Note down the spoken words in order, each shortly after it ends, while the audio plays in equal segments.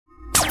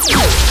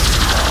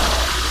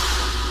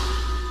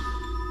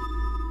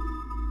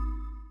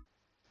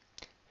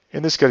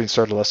In this Getting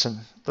Started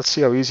lesson, let's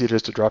see how easy it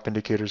is to drop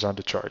indicators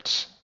onto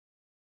charts.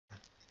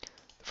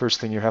 The first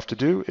thing you have to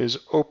do is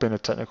open a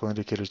Technical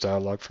Indicators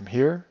dialog from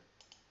here,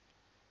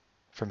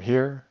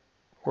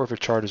 or if a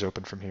chart is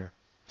open from here.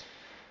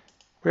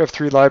 We have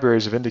 3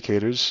 libraries of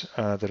indicators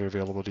that are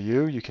available to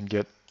you. You can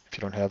get, if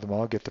you don't have them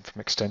all, get them from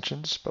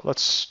extensions, but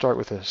let's start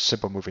with a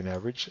simple moving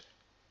average,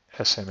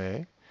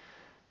 SMA.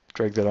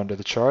 Drag that onto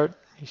the chart.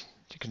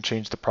 You can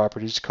change the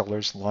properties,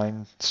 colors,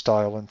 line,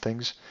 style, and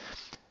things.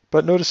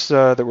 But notice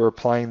that we're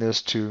applying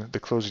this to the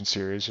closing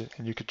series,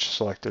 and you could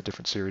select a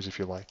different series if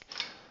you like.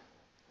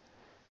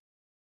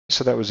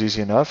 So that was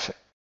easy enough.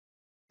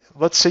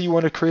 Let's say you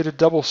want to create a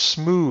double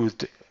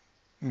smoothed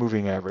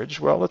moving average.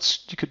 Well,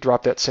 you could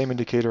drop that same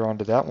indicator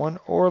onto that one,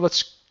 or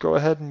let's go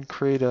ahead and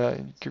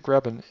you could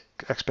grab an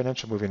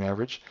exponential moving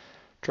average,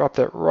 drop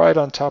that right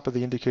on top of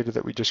the indicator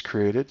that we just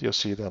created. You'll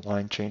see that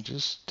line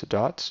changes to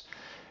dots.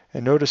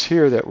 And notice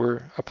here that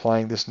we're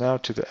applying this now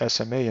to the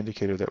SMA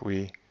indicator that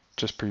we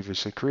just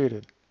previously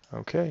created.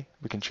 Okay,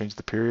 we can change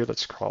the period.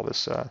 Let's call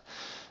this a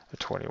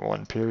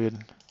 21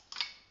 period,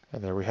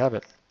 and there we have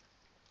it.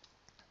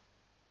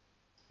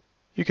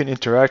 You can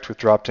interact with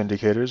dropped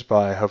indicators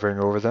by hovering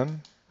over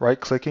them,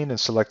 right-clicking, and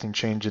selecting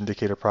Change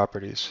Indicator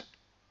Properties.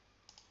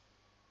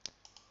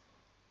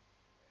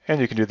 And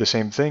you can do the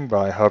same thing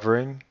by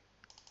hovering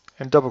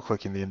and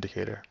double-clicking the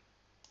indicator.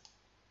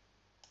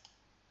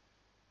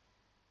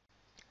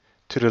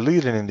 To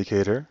delete an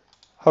indicator,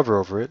 hover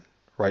over it,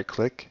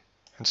 right-click,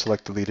 and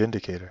select Delete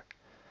Indicator.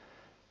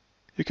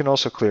 You can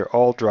also clear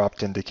all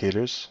dropped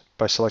indicators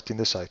by selecting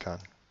this icon.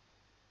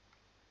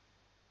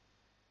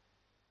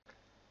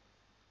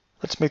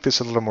 Let's make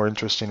this a little more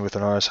interesting with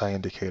an RSI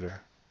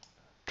indicator.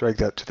 Drag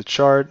that to the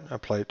chart,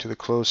 apply it to the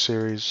close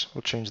series,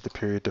 we'll change the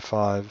period to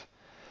 5,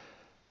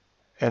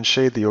 and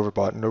shade the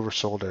overbought and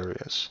oversold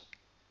areas.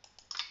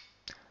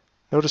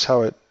 Notice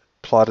how it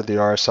plotted the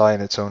RSI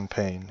in its own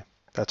pane.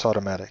 That's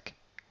automatic.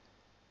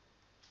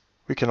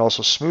 We can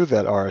also smooth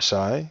that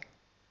RSI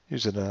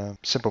using a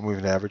simple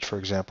moving average, for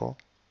example.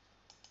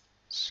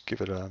 Let's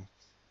give it a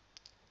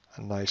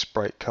nice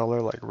bright color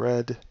like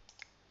red,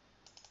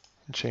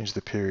 and change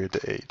the period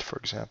to 8, for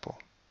example.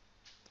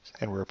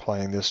 And we're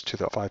applying this to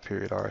the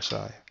 5-period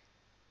RSI.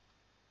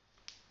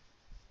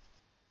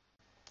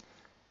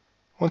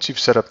 Once you've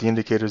set up the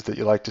indicators that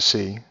you like to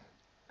see,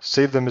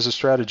 save them as a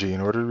strategy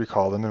in order to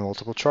recall them in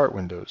multiple chart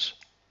windows.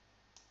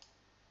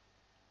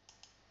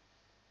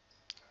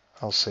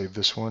 I'll save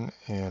this one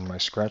in my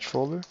Scratch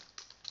folder.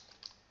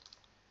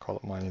 Call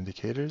it My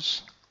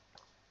Indicators.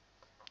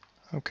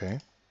 Okay.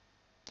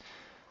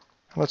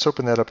 Let's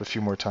open that up a few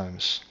more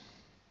times.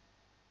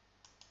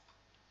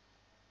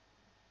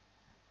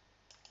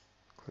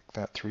 Click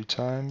that 3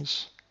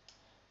 times.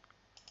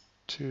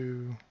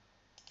 2,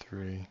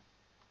 3.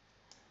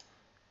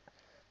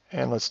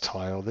 And let's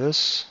tile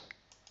this.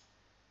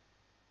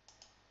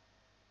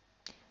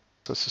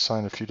 Let's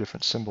assign a few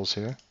different symbols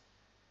here.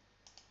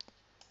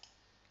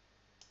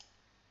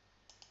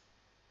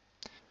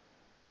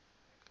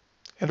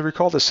 And to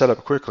recall this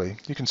setup quickly,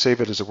 you can save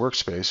it as a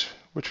workspace,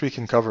 which we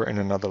can cover in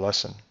another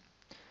lesson.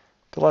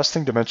 The last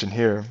thing to mention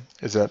here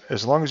is that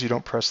as long as you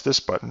don't press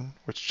this button,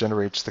 which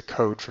generates the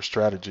code for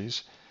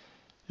strategies,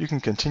 you can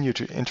continue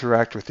to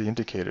interact with the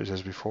indicators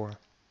as before.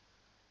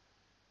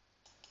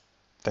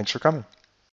 Thanks for coming.